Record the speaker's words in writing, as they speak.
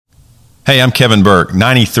Hey, I'm Kevin Burke,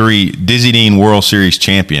 93 Dizzy Dean World Series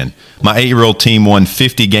champion. My 8-year-old team won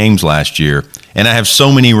 50 games last year, and I have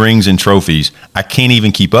so many rings and trophies, I can't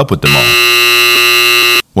even keep up with them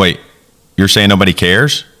all. Wait, you're saying nobody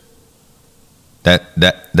cares?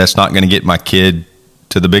 That's not going to get my kid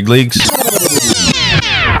to the big leagues?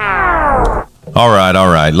 All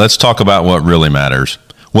right. Let's talk about what really matters.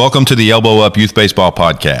 Welcome to the Elbow Up Youth Baseball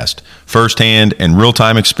Podcast. Firsthand and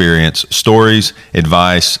real-time experience, stories,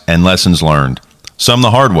 advice, and lessons learned. Some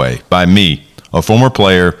the hard way by me, a former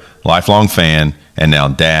player, lifelong fan, and now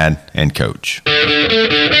dad and coach.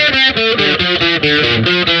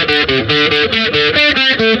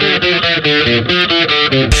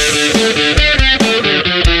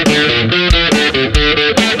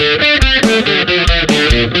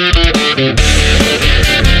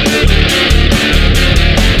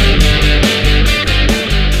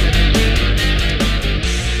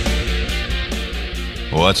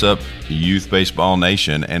 What's up, Youth Baseball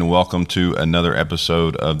Nation, and welcome to another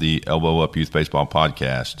episode of the Elbow Up Youth Baseball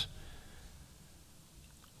Podcast.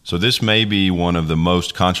 So this may be one of the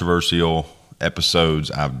most controversial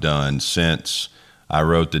episodes I've done since I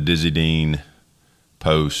wrote the Dizzy Dean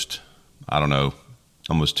post,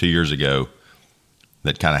 almost 2 years ago,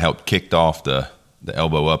 that kind of helped kicked off the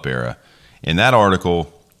Elbow Up era. In that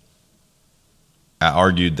article, I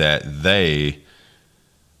argued that they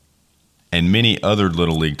and many other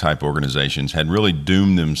Little League type organizations had really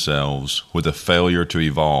doomed themselves with a failure to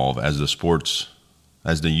evolve as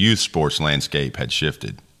the youth sports landscape had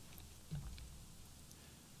shifted.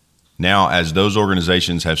 Now, as those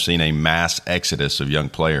organizations have seen a mass exodus of young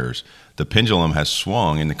players, the pendulum has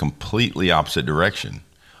swung in the completely opposite direction.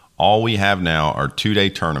 All we have now are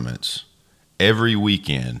 2-day tournaments every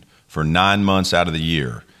weekend for 9 months out of the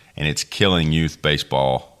year, and it's killing youth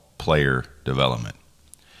baseball player development.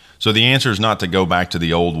 So the answer is not to go back to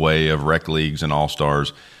the old way of rec leagues and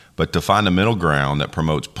all-stars, but to find a middle ground that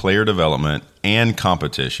promotes player development and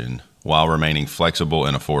competition while remaining flexible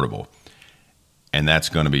and affordable. And that's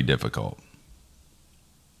going to be difficult.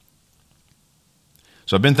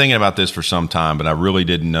 So I've been thinking about this for some time, but I really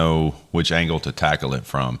didn't know which angle to tackle it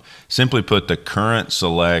from. Simply put, the current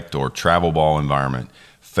select or travel ball environment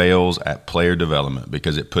fails at player development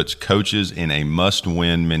because it puts coaches in a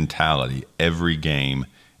must-win mentality every game,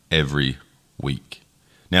 every week.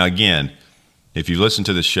 Now, again, if you listen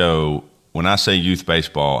to the show, when I say youth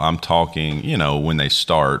baseball, I'm talking, when they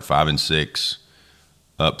start 5 and 6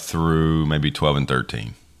 up through maybe 12 and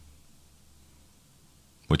 13,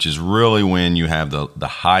 which is really when you have the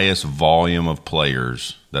highest volume of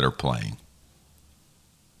players that are playing.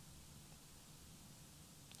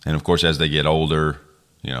 And of course, as they get older,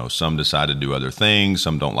 some decide to do other things.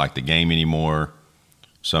 Some don't like the game anymore.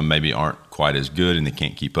 Some maybe aren't quite as good and they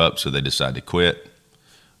can't keep up, so they decide to quit.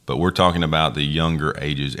 But we're talking about the younger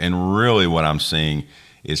ages. And really what I'm seeing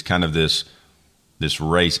is kind of this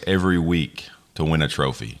race every week to win a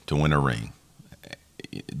trophy, to win a ring.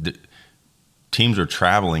 The teams are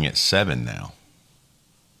traveling at 7 now.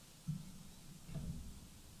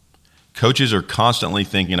 Coaches are constantly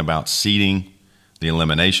thinking about seeding, the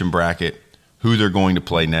elimination bracket, who they're going to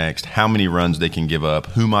play next, how many runs they can give up,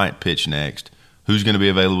 who might pitch next, who's going to be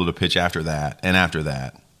available to pitch after that and after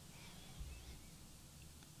that.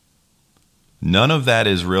 None of that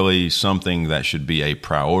is really something that should be a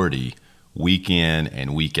priority week in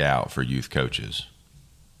and week out for youth coaches.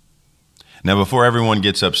 Now, before everyone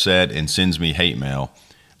gets upset and sends me hate mail,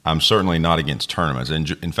 I'm certainly not against tournaments. And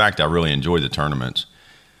in fact, I really enjoy the tournaments.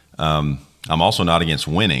 I'm also not against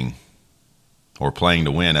winning or playing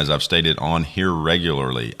to win. As I've stated on here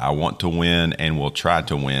regularly, I want to win and will try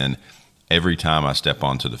to win every time I step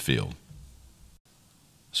onto the field.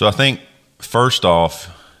 So I think, first off,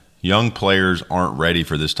 young players aren't ready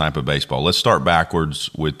for this type of baseball. Let's start backwards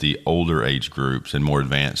with the older age groups and more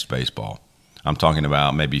advanced baseball. I'm talking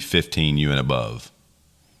about maybe 15U and above.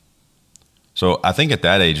 So I think at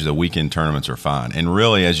that age, the weekend tournaments are fine. And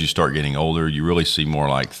really, as you start getting older, you really see more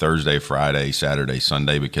like Thursday, Friday, Saturday,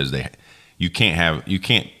 Sunday, because you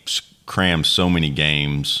can't cram so many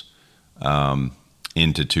games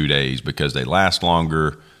into 2 days because they last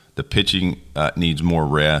longer. The pitching needs more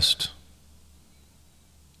rest.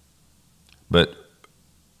 But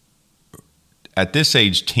at this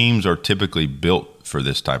age, teams are typically built for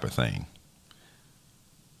this type of thing.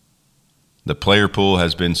 The player pool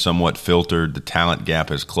has been somewhat filtered. The talent gap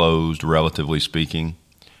has closed, relatively speaking.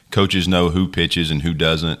 Coaches know who pitches and who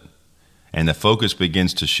doesn't. And the focus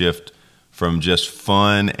begins to shift from just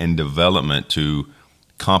fun and development to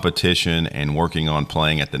competition and working on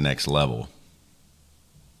playing at the next level.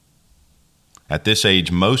 At this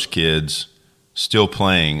age, most kids still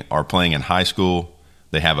playing are playing in high school.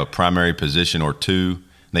 They have a primary position or two.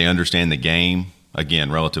 They understand the game,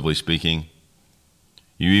 again, relatively speaking.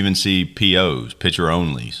 You even see POs, pitcher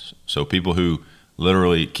onlys. So people who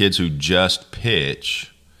literally, kids who just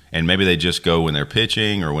pitch, and maybe they just go when they're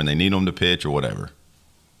pitching or when they need them to pitch or whatever.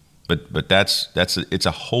 But it's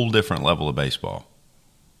a whole different level of baseball.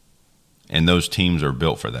 And those teams are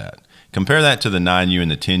built for that. Compare that to the 9U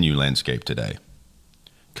and the 10U landscape today.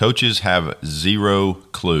 Coaches have zero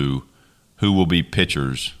clue who will be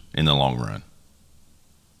pitchers in the long run.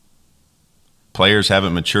 Players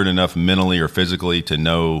haven't matured enough mentally or physically to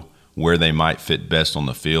know where they might fit best on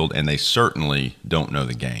the field, and they certainly don't know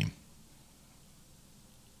the game.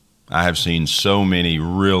 I have seen so many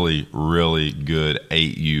really, really good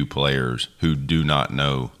 8U players who do not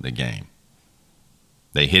know the game.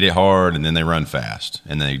 They hit it hard, and then they run fast,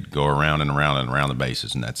 and they go around and around and around the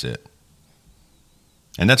bases, and that's it.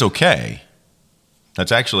 And that's okay.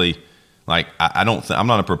 That's actually, like, I'm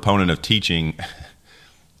not a proponent of teaching,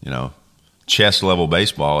 chess level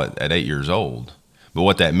baseball at 8 years old. But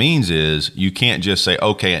what that means is you can't just say,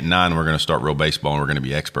 okay, at 9 we're going to start real baseball and we're going to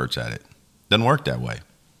be experts at it. Doesn't work that way.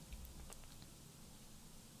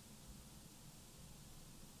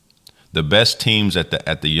 The best teams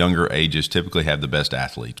at the younger ages typically have the best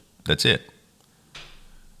athletes. That's it.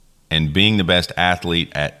 And being the best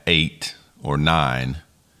athlete at 8 or 9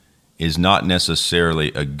 is not necessarily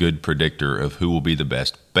a good predictor of who will be the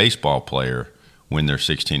best baseball player when they're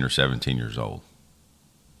 16 or 17 years old.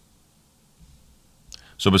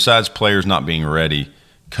 So besides players not being ready,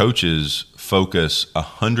 coaches focus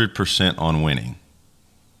 100% on winning.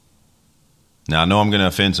 Now, I know I'm going to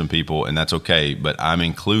offend some people, and that's okay, but I'm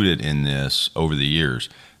included in this over the years.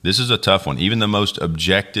 This is a tough one. Even the most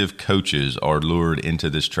objective coaches are lured into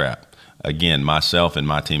this trap. Again, myself and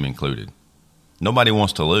my team included. Nobody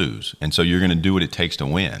wants to lose, and so you're going to do what it takes to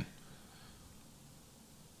win.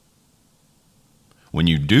 When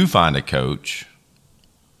you do find a coach,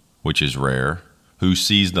 which is rare, who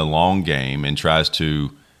sees the long game and tries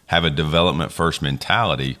to have a development first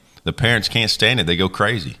mentality, the parents can't stand it. They go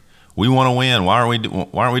crazy. We want to win. Why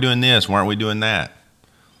aren't we doing this? Why aren't we doing that?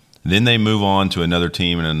 Then they move on to another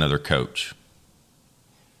team and another coach.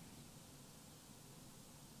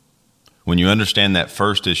 When you understand that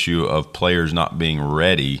first issue of players not being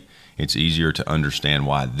ready, it's easier to understand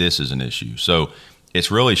why this is an issue. So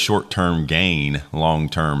it's really short-term gain,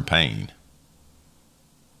 long-term pain.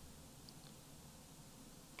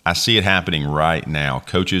 I see it happening right now.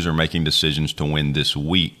 Coaches are making decisions to win this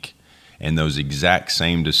week, and those exact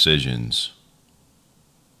same decisions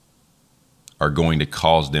are going to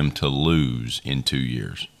cause them to lose in 2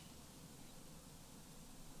 years.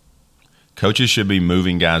 Coaches should be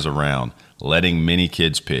moving guys around, letting many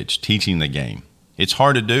kids pitch, teaching the game. It's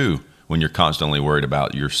hard to do when you're constantly worried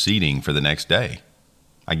about your seating for the next day.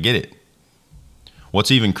 I get it. What's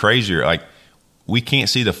even crazier, we can't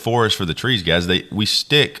see the forest for the trees, guys. We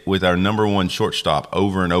stick with our number one shortstop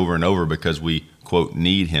over and over and over because we, quote,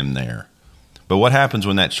 need him there. But what happens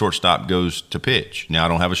when that shortstop goes to pitch? Now I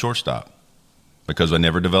don't have a shortstop because I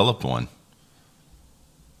never developed one.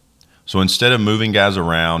 So instead of moving guys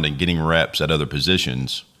around and getting reps at other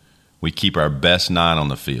positions, we keep our best 9 on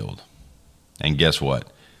the field. And guess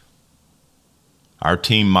what? Our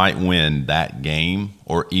team might win that game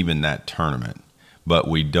or even that tournament, but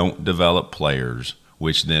we don't develop players,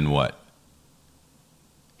 which then what?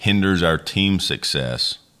 Hinders our team's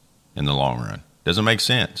success in the long run. Doesn't make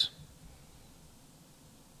sense.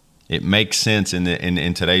 It makes sense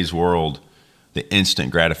in today's world, the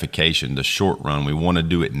instant gratification, the short run. We want to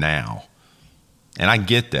do it now. And I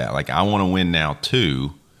get that. I want to win now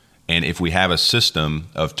too. And if we have a system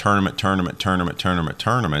of tournament,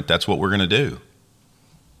 that's what we're going to do.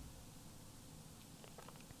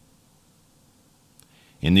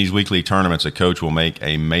 In these weekly tournaments, a coach will make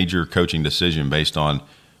a major coaching decision based on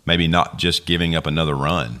maybe not just giving up another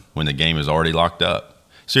run when the game is already locked up.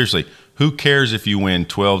 Seriously, who cares if you win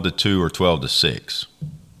 12-2 or 12-6?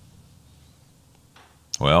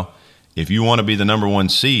 Well, if you want to be the number one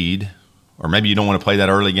seed, or maybe you don't want to play that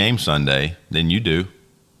early game Sunday, then you do.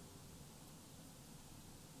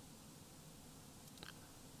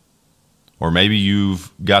 Or maybe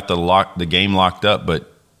you've got the game locked up, but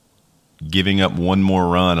giving up one more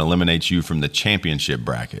run eliminates you from the championship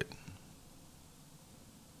bracket.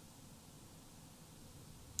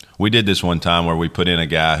 We did this one time where we put in a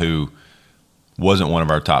guy who wasn't one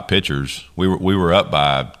of our top pitchers. We were up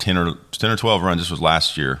by 10 or 12 runs. This was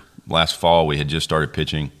last year. Last fall, we had just started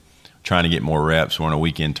pitching, trying to get more reps. We're in a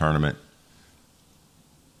weekend tournament.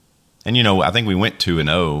 And, I think we went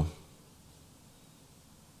 2-0.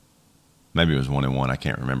 Maybe it was 1-1. I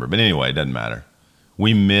can't remember. But anyway, it doesn't matter.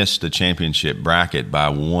 We missed the championship bracket by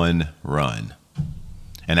 1 run.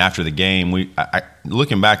 And after the game,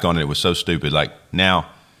 looking back on it, it was so stupid. Like now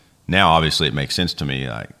obviously it makes sense to me.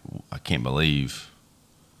 Like, I can't believe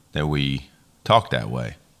that we talked that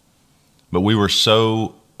way. But we were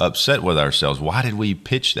so upset with ourselves. Why did we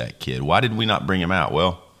pitch that kid? Why did we not bring him out?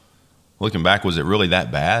 Well, looking back, was it really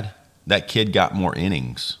that bad? That kid got more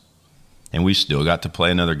innings, and we still got to play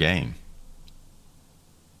another game.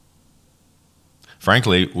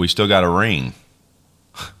 Frankly, we still got a ring.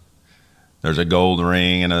 There's a gold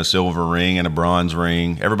ring and a silver ring and a bronze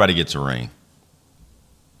ring. Everybody gets a ring.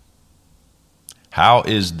 How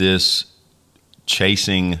is this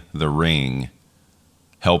chasing the ring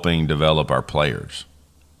helping develop our players?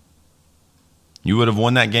 You would have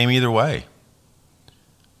won that game either way.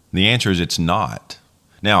 The answer is it's not.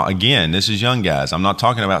 Now, again, this is young guys. I'm not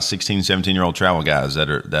talking about 16, 17-year-old travel guys that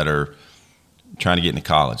are trying to get into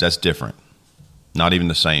college. That's different. Not even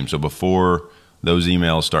the same. So before those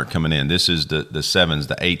emails start coming in, this is the 7s,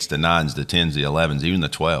 the 8s, the 9s, the 10s, the 11s, even the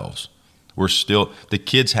 12s. The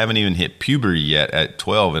kids haven't even hit puberty yet at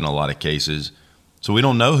 12 in a lot of cases. So we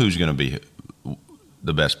don't know who's going to be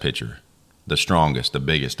the best pitcher, the strongest, the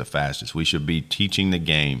biggest, the fastest. We should be teaching the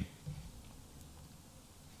game.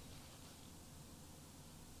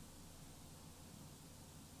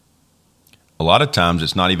 A lot of times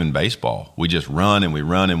it's not even baseball. We just run and we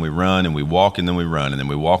run and we run and we walk and then we run and then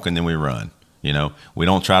we walk and then we run. You know, we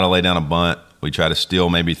don't try to lay down a bunt. We try to steal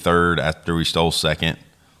maybe third after we stole second.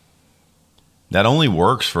 That only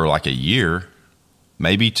works for like a year,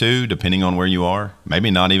 maybe 2, depending on where you are.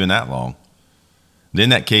 Maybe not even that long. Then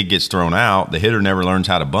that kid gets thrown out. The hitter never learns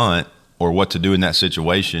how to bunt or what to do in that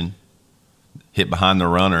situation. Hit behind the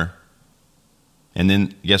runner. And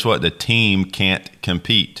then guess what? The team can't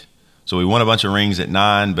compete. So we won a bunch of rings at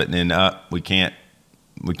 9, but then we can't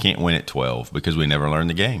win at 12 because we never learned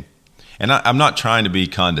the game. And I'm not trying to be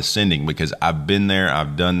condescending because I've been there,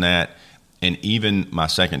 I've done that, and even my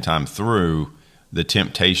second time through, the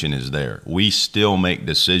temptation is there. We still make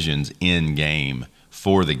decisions in game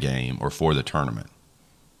for the game or for the tournament.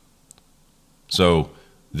 So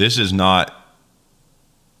this is not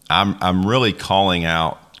 – I'm really calling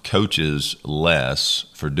out coaches less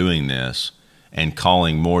for doing this and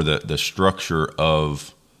calling more the structure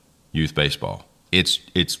of youth baseball.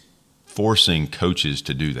 It's forcing coaches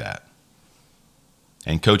to do that.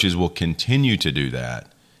 And coaches will continue to do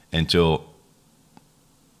that until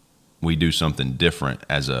we do something different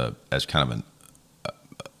as kind of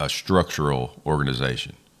a structural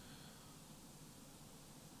organization.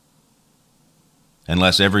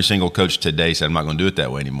 Unless every single coach today said, I'm not going to do it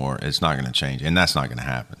that way anymore, it's not going to change. And that's not going to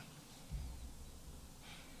happen.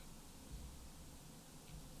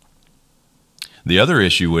 The other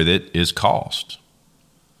issue with it is cost.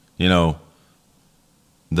 You know,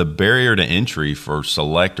 the barrier to entry for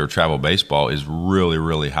select or travel baseball is really,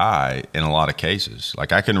 really high in a lot of cases.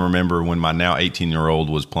 Like I can remember when my now 18-year-old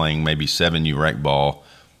was playing maybe 7U rec ball,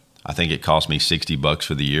 I think it cost me $60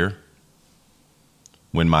 for the year.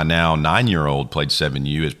 When my now 9-year-old played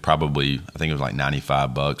 7U, it's probably, I think it was like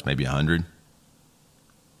 $95, maybe $100.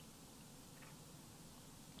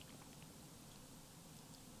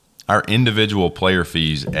 Our individual player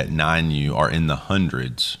fees at 9U are in the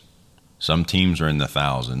hundreds. Some teams are in the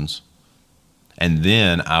thousands. And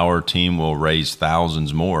then our team will raise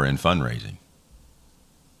thousands more in fundraising.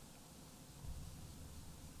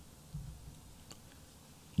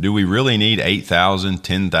 Do we really need $8,000,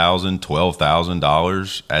 $10,000,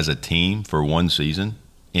 $12,000 as a team for one season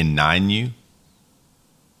in 9U?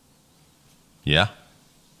 Yeah.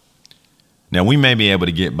 Now, we may be able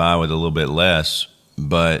to get by with a little bit less,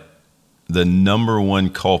 but the number one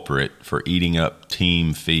culprit for eating up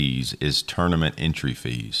team fees is tournament entry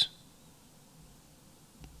fees.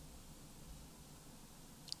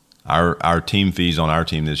 Our team fees on our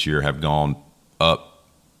team this year have gone up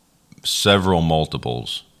several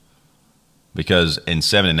multiples because in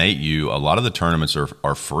 7 and 8U, a lot of the tournaments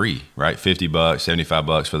are free, right? $50,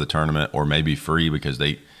 $75 for the tournament, or maybe free because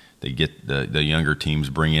they get the younger teams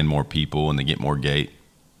bring in more people and they get more gate.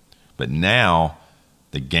 But now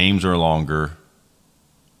the games are longer.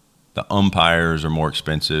 The umpires are more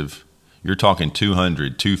expensive. You're talking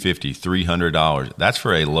 $200, $250, $300. That's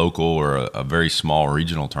for a local or a very small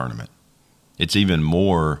regional tournament. It's even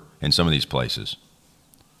more in some of these places.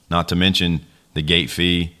 Not to mention the gate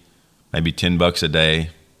fee, maybe $10 a day,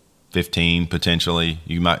 15 potentially.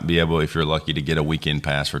 You might be able, if you're lucky, to get a weekend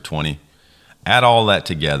pass for 20. Add all that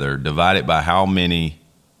together, divide it by how many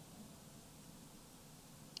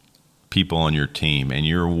people on your team, and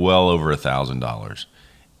you're well over $1,000.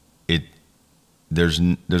 there's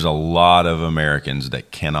a lot of Americans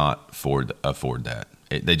that cannot afford that.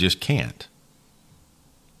 They just can't.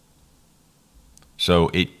 So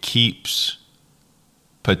it keeps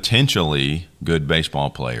potentially good baseball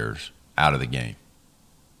players out of the game.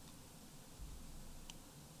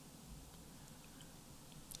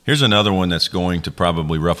 Here's another one that's going to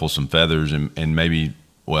probably ruffle some feathers and maybe,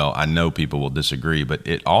 well, I know people will disagree, but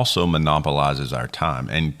it also monopolizes our time.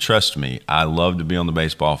 And trust me, I love to be on the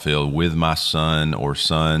baseball field with my son or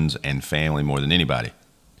sons and family more than anybody.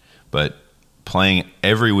 But playing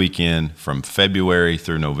every weekend from February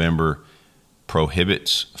through November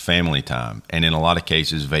prohibits family time and in a lot of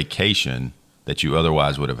cases vacation that you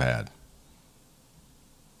otherwise would have had.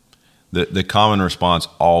 The common response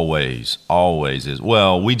always is,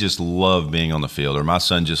 well, we just love being on the field, or my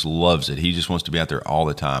son just loves it. He just wants to be out there all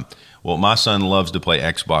the time. Well, my son loves to play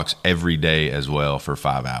Xbox every day as well for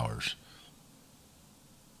 5 hours.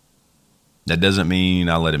 That doesn't mean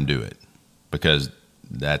I let him do it, because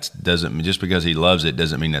just because he loves it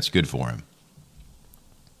doesn't mean that's good for him.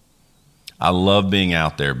 I love being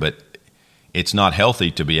out there, but it's not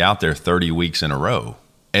healthy to be out there 30 weeks in a row,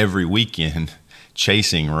 every weekend,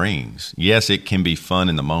 chasing rings. Yes, it can be fun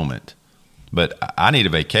in the moment, but I need a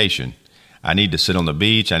vacation. I need to sit on the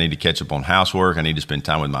beach. I need to catch up on housework. I need to spend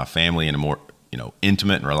time with my family in a more,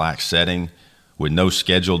 intimate and relaxed setting with no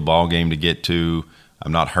scheduled ball game to get to.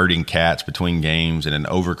 I'm not herding cats between games in an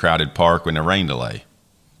overcrowded park with a rain delay.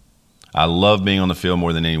 I love being on the field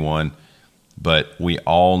more than anyone, but we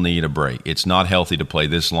all need a break. It's not healthy to play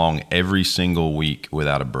this long every single week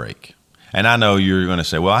without a break. And I know you're going to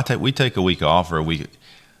say, well, we take a week off or a week.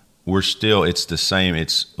 It's the same.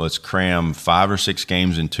 Let's cram 5 or 6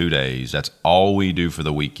 games in 2 days. That's all we do for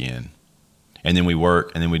the weekend. And then we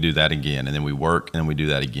work, and then we do that again. And then we work, and we do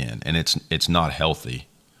that again. And it's not healthy.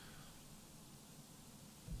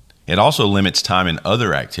 It also limits time in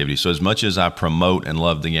other activities. So as much as I promote and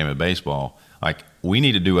love the game of baseball, we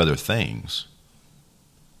need to do other things.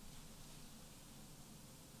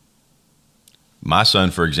 My son,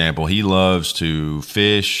 for example, he loves to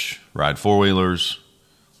fish, ride four-wheelers,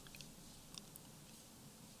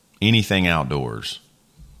 anything outdoors.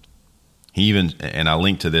 And I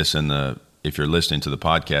link to this if you're listening to the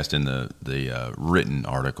podcast, in the written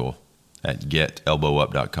article at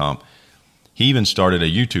getelbowup.com. He even started a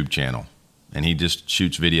YouTube channel, and he just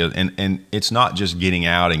shoots videos. And it's not just getting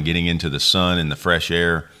out and getting into the sun and the fresh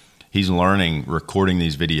air. He's learning, recording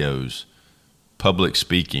these videos, public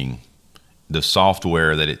speaking, the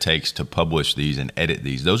software that it takes to publish these and edit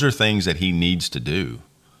these. Those are things that he needs to do.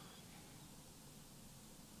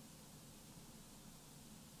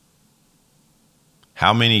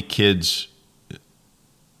 How many kids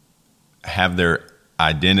have their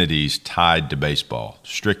identities tied to baseball,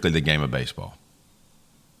 strictly the game of baseball?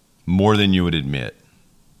 More than you would admit.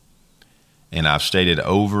 And I've stated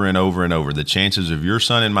over and over and over, the chances of your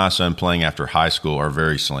son and my son playing after high school are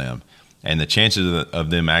very slim. And the chances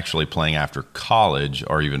of them actually playing after college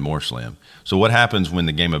are even more slim. So what happens when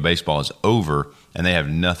the game of baseball is over and they have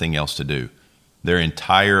nothing else to do? Their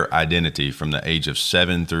entire identity from the age of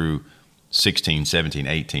 7 through 16, 17,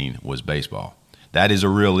 18 was baseball. That is a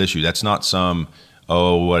real issue. That's not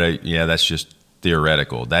that's just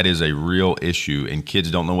theoretical. That is a real issue, and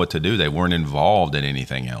kids don't know what to do. They weren't involved in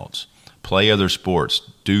anything else. Play other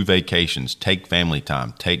sports, do vacations, take family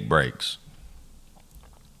time, take breaks.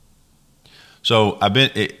 So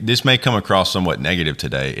this may come across somewhat negative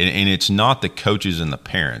today, and it's not the coaches and the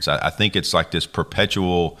parents. I think it's like this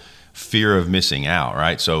perpetual fear of missing out,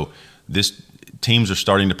 right? So teams are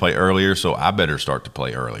starting to play earlier, so I better start to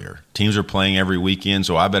play earlier. Teams are playing every weekend,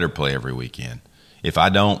 so I better play every weekend. If I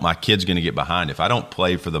don't, my kid's going to get behind. If I don't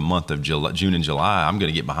play for the month of June and July, I'm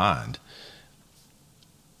going to get behind.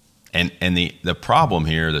 And the problem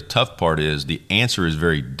here, the tough part is the answer is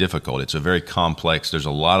very difficult. It's a very complex. There's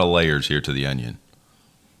a lot of layers here to the onion.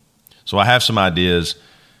 So I have some ideas.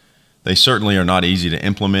 They certainly are not easy to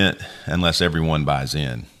implement unless everyone buys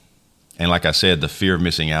in. And like I said, the fear of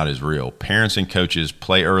missing out is real. Parents and coaches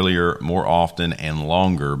play earlier, more often, and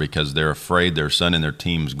longer because they're afraid their son and their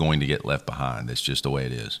team is going to get left behind. It's just the way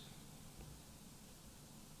it is.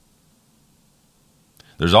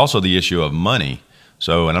 There's also the issue of money.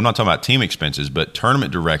 So, and I'm not talking about team expenses, but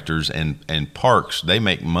tournament directors and parks, they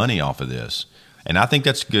make money off of this. And I think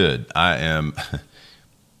that's good.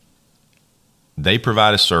 They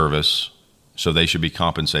provide a service, so they should be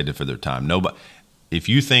compensated for their time. If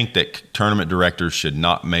you think that tournament directors should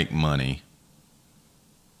not make money,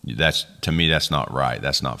 to me, that's not right.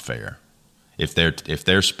 That's not fair. If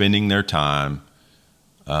they're spending their time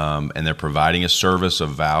and they're providing a service of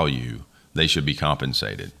value, they should be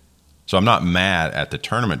compensated. So I'm not mad at the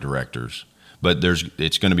tournament directors, but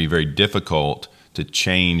it's going to be very difficult to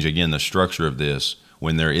change, again, the structure of this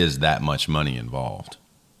when there is that much money involved.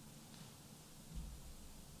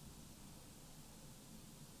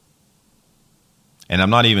 And I'm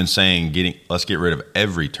not even saying let's get rid of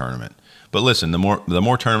every tournament. But listen, the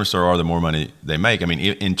more tournaments there are, the more money they make. I mean,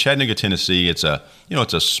 in Chattanooga, Tennessee, it's a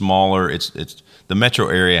smaller. It's the metro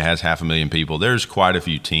area has 500,000 people. There's quite a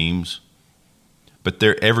few teams, but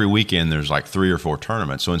every weekend there's like 3 or 4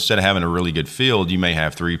 tournaments. So instead of having a really good field, you may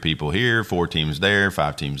have 3 people here, 4 teams there,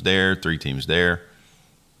 5 teams there, 3 teams there.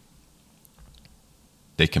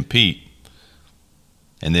 They compete.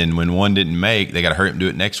 And then when one didn't make, they got to hurry up and do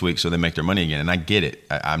it next week so they make their money again. And I get it.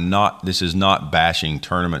 This is not bashing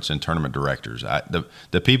tournaments and tournament directors.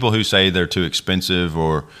 The people who say they're too expensive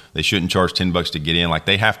or they shouldn't charge $10 to get in, like,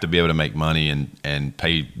 they have to be able to make money and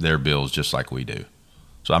pay their bills just like we do.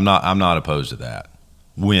 So I'm not opposed to that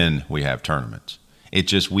when we have tournaments.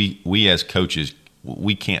 It's just we as coaches,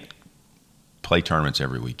 we can't play tournaments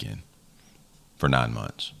every weekend for 9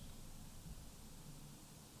 months.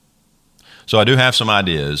 So I do have some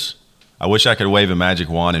ideas. I wish I could wave a magic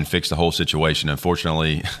wand and fix the whole situation.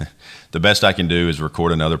 Unfortunately, the best I can do is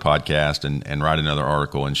record another podcast and write another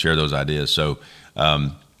article and share those ideas. So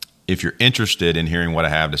if you're interested in hearing what I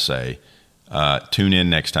have to say, tune in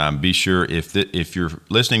next time. Be sure, if you're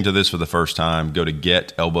listening to this for the first time, go to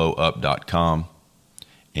getelbowup.com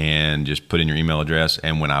and just put in your email address.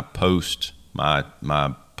 And when I post my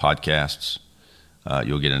podcasts,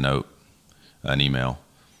 you'll get a note, an email.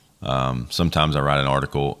 Sometimes I write an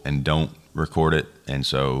article and don't record it, and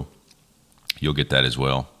so you'll get that as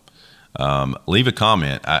well. Leave a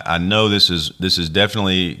comment. I know this is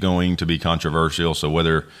definitely going to be controversial, so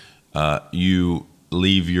whether you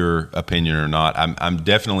leave your opinion or not, I'm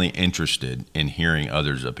definitely interested in hearing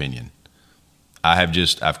others' opinion.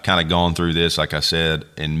 I've kind of gone through this, like I said,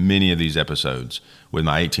 in many of these episodes with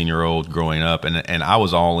my 18-year-old growing up, and I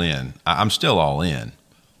was all in. I'm still all in,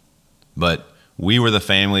 but we were the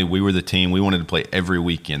family. We were the team. We wanted to play every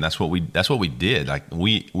weekend. That's what we did. Like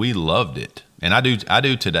we loved it, and I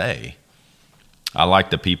do today. I like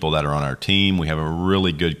the people that are on our team. We have a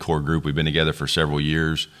really good core group. We've been together for several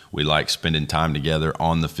years. We like spending time together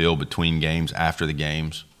on the field between games, after the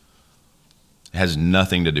games. It has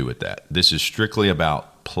nothing to do with that. This is strictly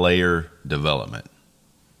about player development.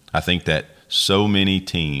 I think that so many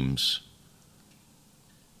teams,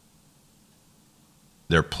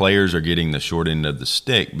 their players are getting the short end of the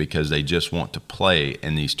stick because they just want to play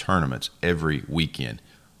in these tournaments every weekend.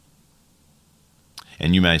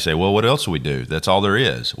 And you may say, well, what else do we do? That's all there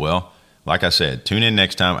is. Well, like I said, tune in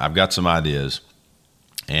next time. I've got some ideas,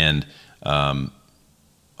 and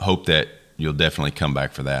hope that you'll definitely come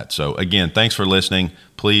back for that. So, again, thanks for listening.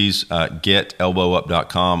 Please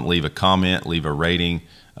getelbowup.com. Leave a comment, leave a rating.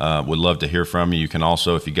 Would love to hear from you. You can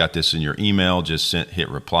also, if you got this in your email, just hit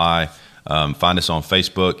reply. Find us on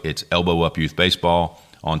Facebook. It's Elbow Up Youth Baseball.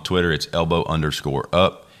 On Twitter, it's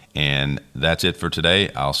elbow_up. And that's it for today.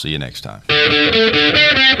 I'll see you next time.